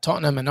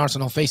Tottenham and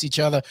Arsenal face each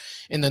other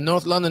in the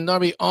North London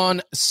Derby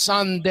on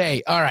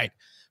Sunday. All right.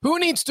 Who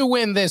needs to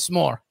win this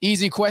more?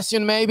 Easy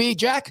question, maybe,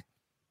 Jack?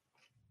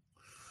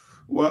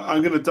 Well,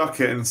 I'm going to duck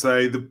it and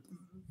say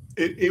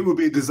it would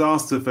be a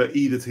disaster for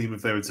either team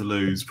if they were to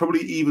lose.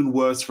 Probably even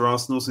worse for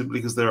Arsenal simply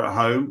because they're at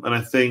home. And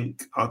I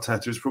think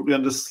Arteta is probably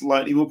under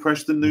slightly more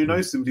pressure than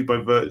Nuno simply by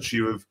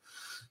virtue of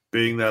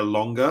being there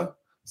longer.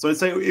 So I'd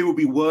say it would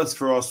be worse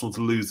for Arsenal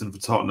to lose than for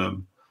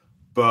Tottenham.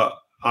 But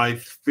I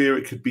fear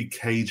it could be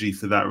cagey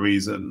for that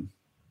reason.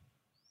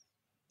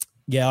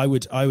 Yeah, I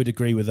would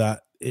agree with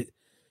that.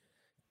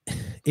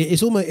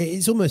 It's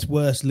almost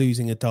worse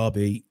losing a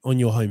derby on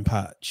your home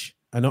patch.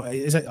 And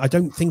I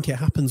don't think it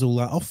happens all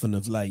that often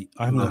of late.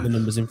 I haven't got the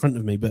numbers in front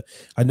of me, but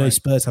I know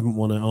Spurs haven't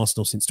won at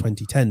Arsenal since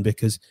 2010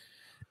 because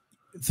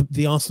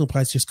the Arsenal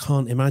players just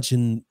can't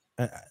imagine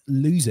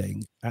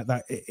losing at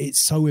that.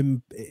 It's so,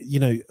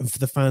 for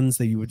the fans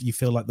that you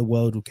feel like the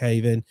world will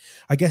cave in.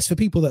 I guess for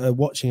people that are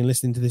watching and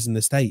listening to this in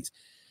the States,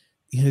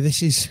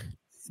 this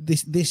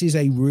is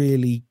a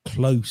really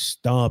close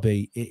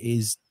derby. It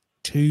is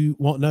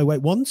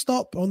one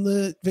stop on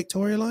the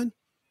Victoria line.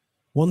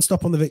 One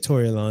stop on the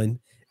Victoria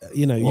line.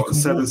 You can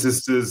Seven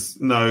Sisters.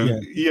 No,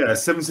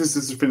 Seven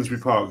Sisters to Finsbury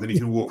Park. Then you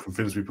can walk from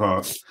Finsbury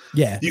Park.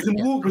 Yeah, you can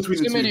walk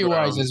between the two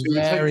grounds.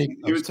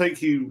 It would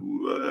take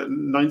you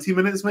 90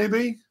 minutes,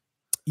 maybe.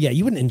 Yeah,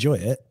 you wouldn't enjoy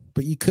it,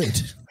 but you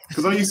could.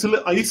 Because I used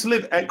to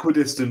live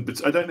equidistant,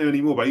 but I don't know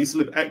anymore. But I used to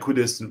live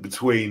equidistant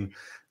between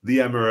the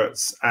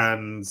Emirates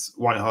and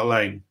White Hart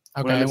Lane.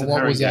 Okay, and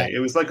what was that? It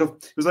was like a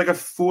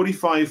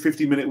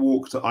 45-50 minute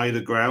walk to either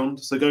ground.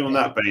 So going on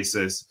that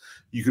basis,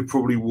 you could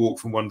probably walk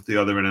from one to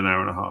the other in an hour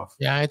and a half.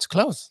 Yeah, it's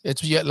close.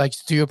 It's like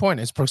to your point,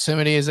 its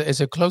proximity is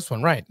a close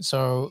one, right?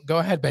 So go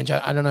ahead, Benj.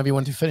 I don't know if you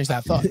want to finish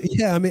that thought.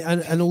 Yeah, I mean,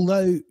 and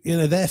although,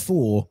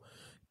 therefore,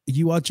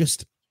 you are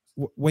just,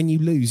 when you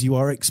lose, you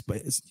are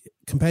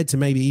compared to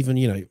maybe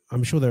even,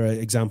 I'm sure there are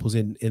examples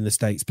in the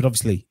States, but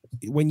obviously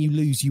when you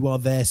lose, you are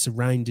there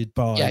surrounded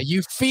by. Yeah,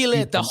 you feel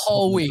it the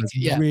whole week.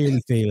 You really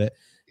feel it.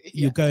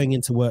 You're going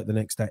into work the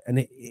next day.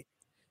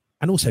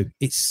 And also,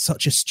 it's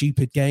such a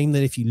stupid game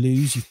that if you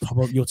lose,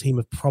 your team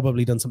have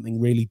probably done something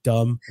really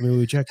dumb. I mean, we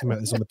were joking about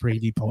this on the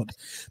preview pod,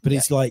 but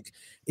it's like,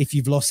 if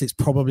you've lost, it's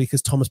probably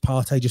because Thomas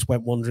Partey just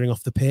went wandering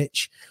off the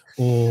pitch.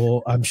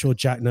 Or I'm sure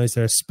Jack knows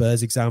there are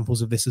Spurs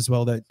examples of this as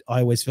well, that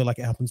I always feel like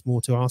it happens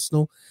more to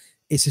Arsenal.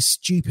 It's a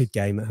stupid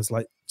game that has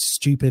like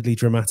stupidly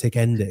dramatic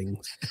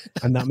endings,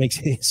 and that makes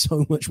it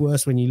so much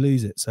worse when you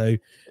lose it. So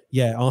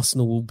yeah,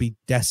 Arsenal will be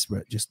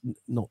desperate just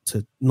not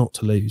to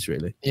lose,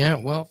 really. Yeah,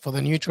 well, for the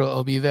neutral,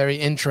 it'll be very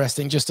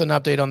interesting. Just an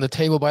update on the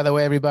table, by the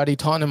way, everybody.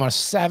 Tottenham are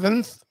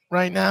 7th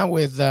right now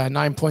with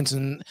 9 points,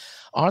 and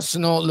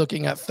Arsenal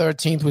looking at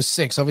 13th with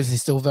 6. Obviously,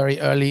 still very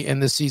early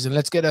in the season.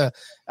 Let's get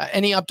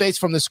any updates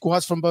from the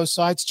squads from both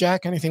sides,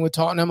 Jack? Anything with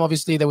Tottenham?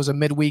 Obviously, there was a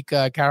midweek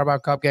Carabao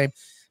Cup game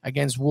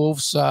against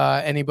Wolves.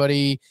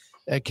 Anybody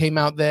came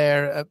out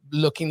there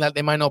looking like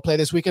they might not play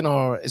this weekend,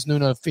 or is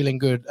Nuno feeling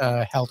good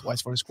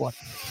health-wise for his squad?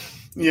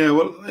 Yeah,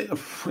 well,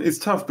 it's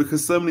tough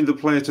because so many of the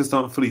players just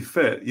aren't fully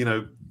fit.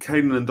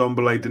 Caden and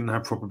Ndombele didn't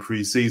have proper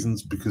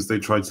pre-seasons because they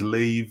tried to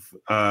leave.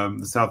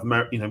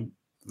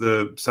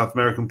 The South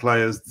American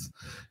players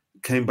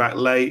came back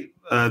late.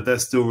 They're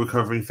still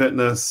recovering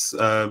fitness.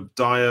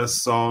 Dyer,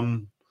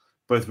 Son,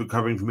 both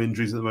recovering from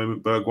injuries at the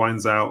moment.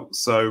 Bergwijn's out.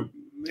 So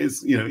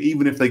it's,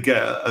 even if they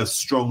get a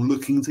strong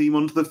looking team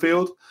onto the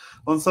field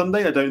on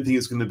Sunday, I don't think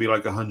it's going to be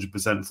like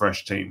 100%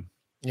 fresh team.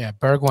 Yeah,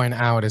 Bergwijn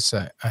out is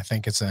I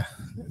think it's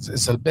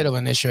a bit of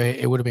an issue.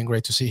 It would have been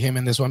great to see him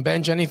in this one.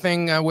 Benj,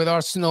 anything with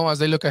Arsenal as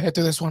they look ahead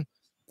to this one?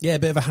 Yeah, a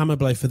bit of a hammer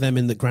blow for them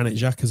in that Granit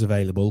Xhaka is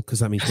available, because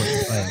that means we're going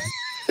to play him.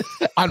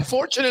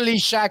 Unfortunately,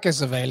 Shaq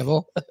is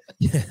available.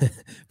 Yeah,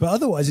 but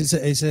otherwise,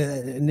 it's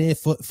a near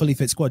fully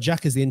fit squad.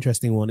 Xhaka is the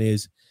interesting one.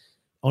 Is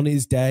on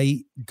his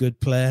day, good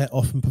player,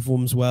 often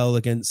performs well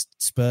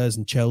against Spurs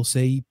and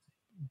Chelsea,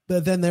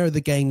 but then there are the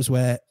games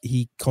where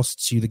he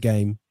costs you the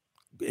game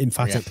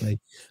emphatically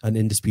and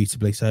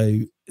indisputably. So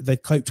they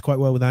coped quite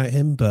well without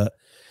him, but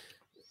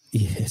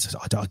yes,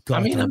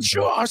 I'm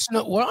sure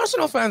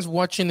Arsenal fans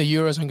watching the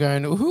Euros and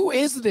going, "Who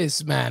is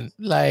this man?"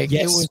 Like,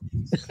 yes,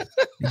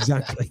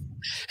 exactly.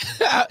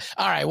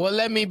 All right, well,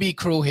 let me be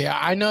cruel here.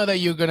 I know that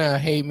you're gonna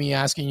hate me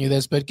asking you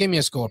this, but give me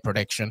a score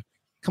prediction.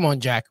 Come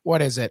on, Jack.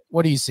 What is it?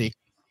 What do you see?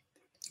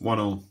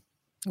 1-1.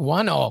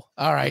 1-0.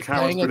 All right.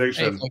 Coward's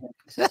prediction.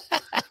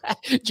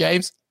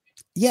 James?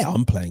 Yeah,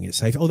 I'm playing it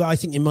safe. Although I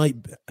think it might.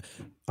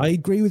 I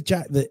agree with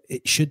Jack that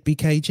it should be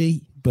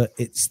KG, but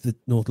it's the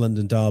North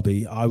London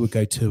derby. I would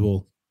go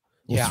 2-2.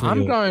 Yeah,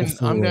 I'm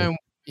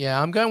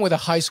going with a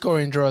high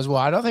scoring draw as well.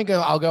 I don't think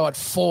I'll go at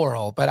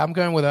 4-0, but I'm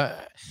going with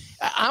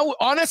I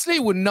honestly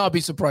would not be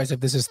surprised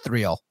if this is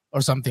 3-0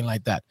 or something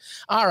like that.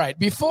 All right.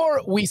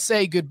 Before we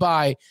say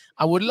goodbye,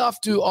 I would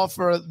love to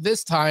offer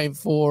this time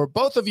for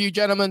both of you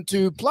gentlemen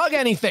to plug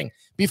anything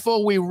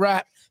before we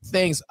wrap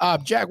things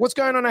up. Jack, what's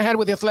going on ahead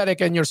with the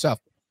Athletic and yourself?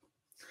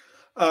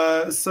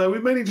 So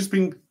we've mainly just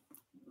been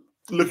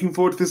looking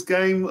forward to this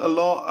game a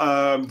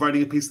lot.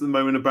 Writing a piece at the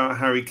moment about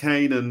Harry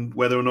Kane and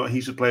whether or not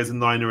he should play as a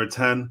 9 or a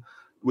 10,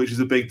 which is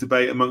a big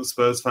debate amongst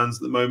Spurs fans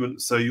at the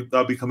moment. So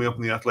that'll be coming up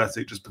on the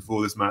Athletic just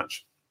before this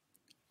match.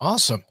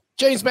 Awesome.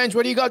 James Bench,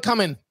 what do you got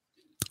coming?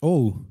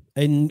 Oh,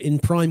 in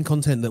prime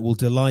content that will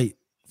delight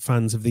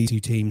fans of these two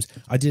teams,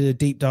 I did a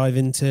deep dive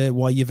into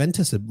why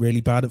Juventus are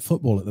really bad at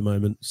football at the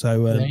moment.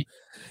 So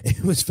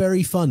it was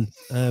very fun.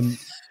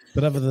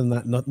 But other than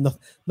that,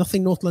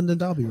 nothing North London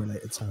derby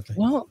related, sadly.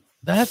 Well,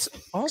 that's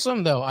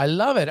awesome, though. I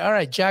love it. All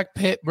right, Jack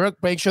Pitt-Brooke,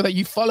 make sure that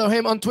you follow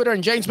him on Twitter,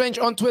 and James Bench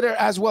on Twitter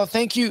as well.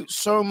 Thank you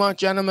so much,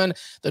 gentlemen.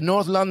 The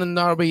North London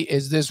derby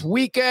is this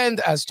weekend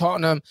as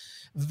Tottenham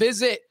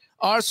visit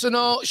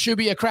Arsenal. Should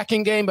be a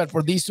cracking game, but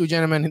for these two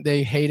gentlemen,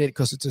 they hate it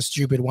because it's a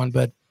stupid one,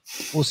 but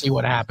we'll see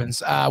what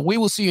happens. We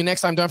will see you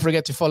next time. Don't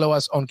forget to follow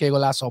us on Que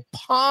Golazo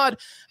Pod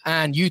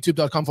and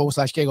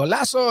youtube.com/Que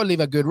Golazo. Leave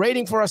a good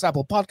rating for us,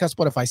 Apple Podcasts,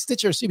 Spotify,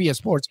 Stitcher, CBS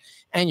Sports,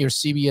 and your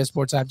CBS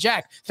Sports app.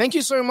 Jack, thank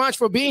you so much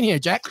for being here,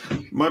 Jack.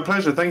 My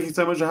pleasure. Thank you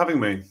so much for having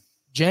me.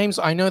 James,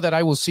 I know that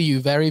I will see you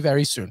very,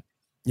 very soon.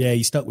 Yeah,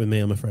 you stuck with me,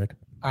 I'm afraid.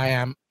 I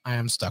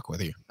am stuck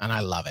with you, and I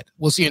love it.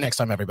 We'll see you next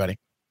time, everybody.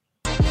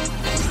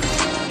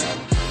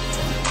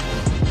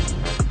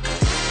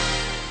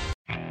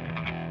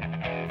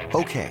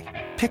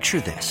 Okay,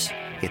 picture this.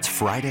 It's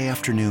Friday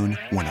afternoon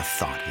when a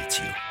thought hits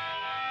you.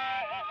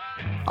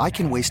 I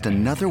can waste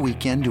another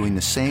weekend doing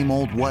the same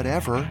old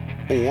whatever,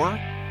 or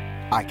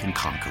I can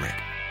conquer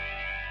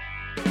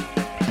it.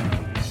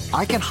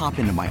 I can hop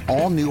into my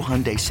all-new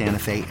Hyundai Santa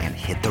Fe and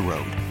hit the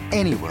road.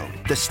 Any road.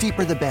 The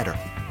steeper, the better.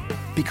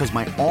 Because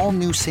my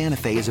all-new Santa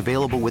Fe is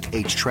available with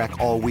H-Track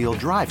all-wheel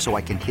drive, so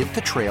I can hit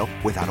the trail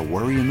without a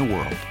worry in the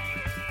world.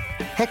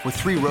 Heck, with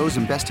 3 rows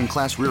and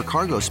best-in-class rear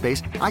cargo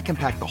space, I can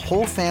pack the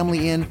whole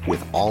family in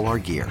with all our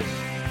gear.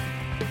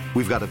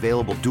 We've got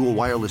available dual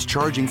wireless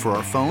charging for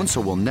our phones,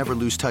 so we'll never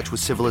lose touch with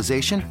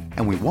civilization,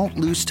 and we won't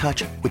lose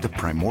touch with the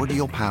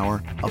primordial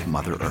power of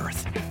Mother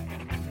Earth.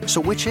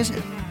 So which is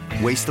it?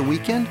 Waste the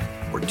weekend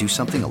or do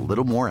something a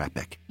little more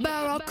epic?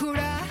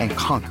 And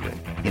conquer it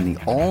in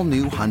the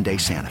all-new Hyundai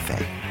Santa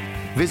Fe.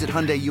 Visit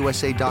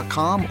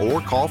HyundaiUSA.com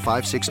or call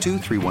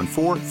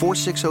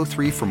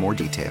 562-314-4603 for more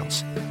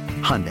details.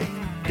 Hyundai,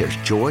 there's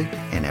joy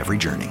in every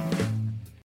journey.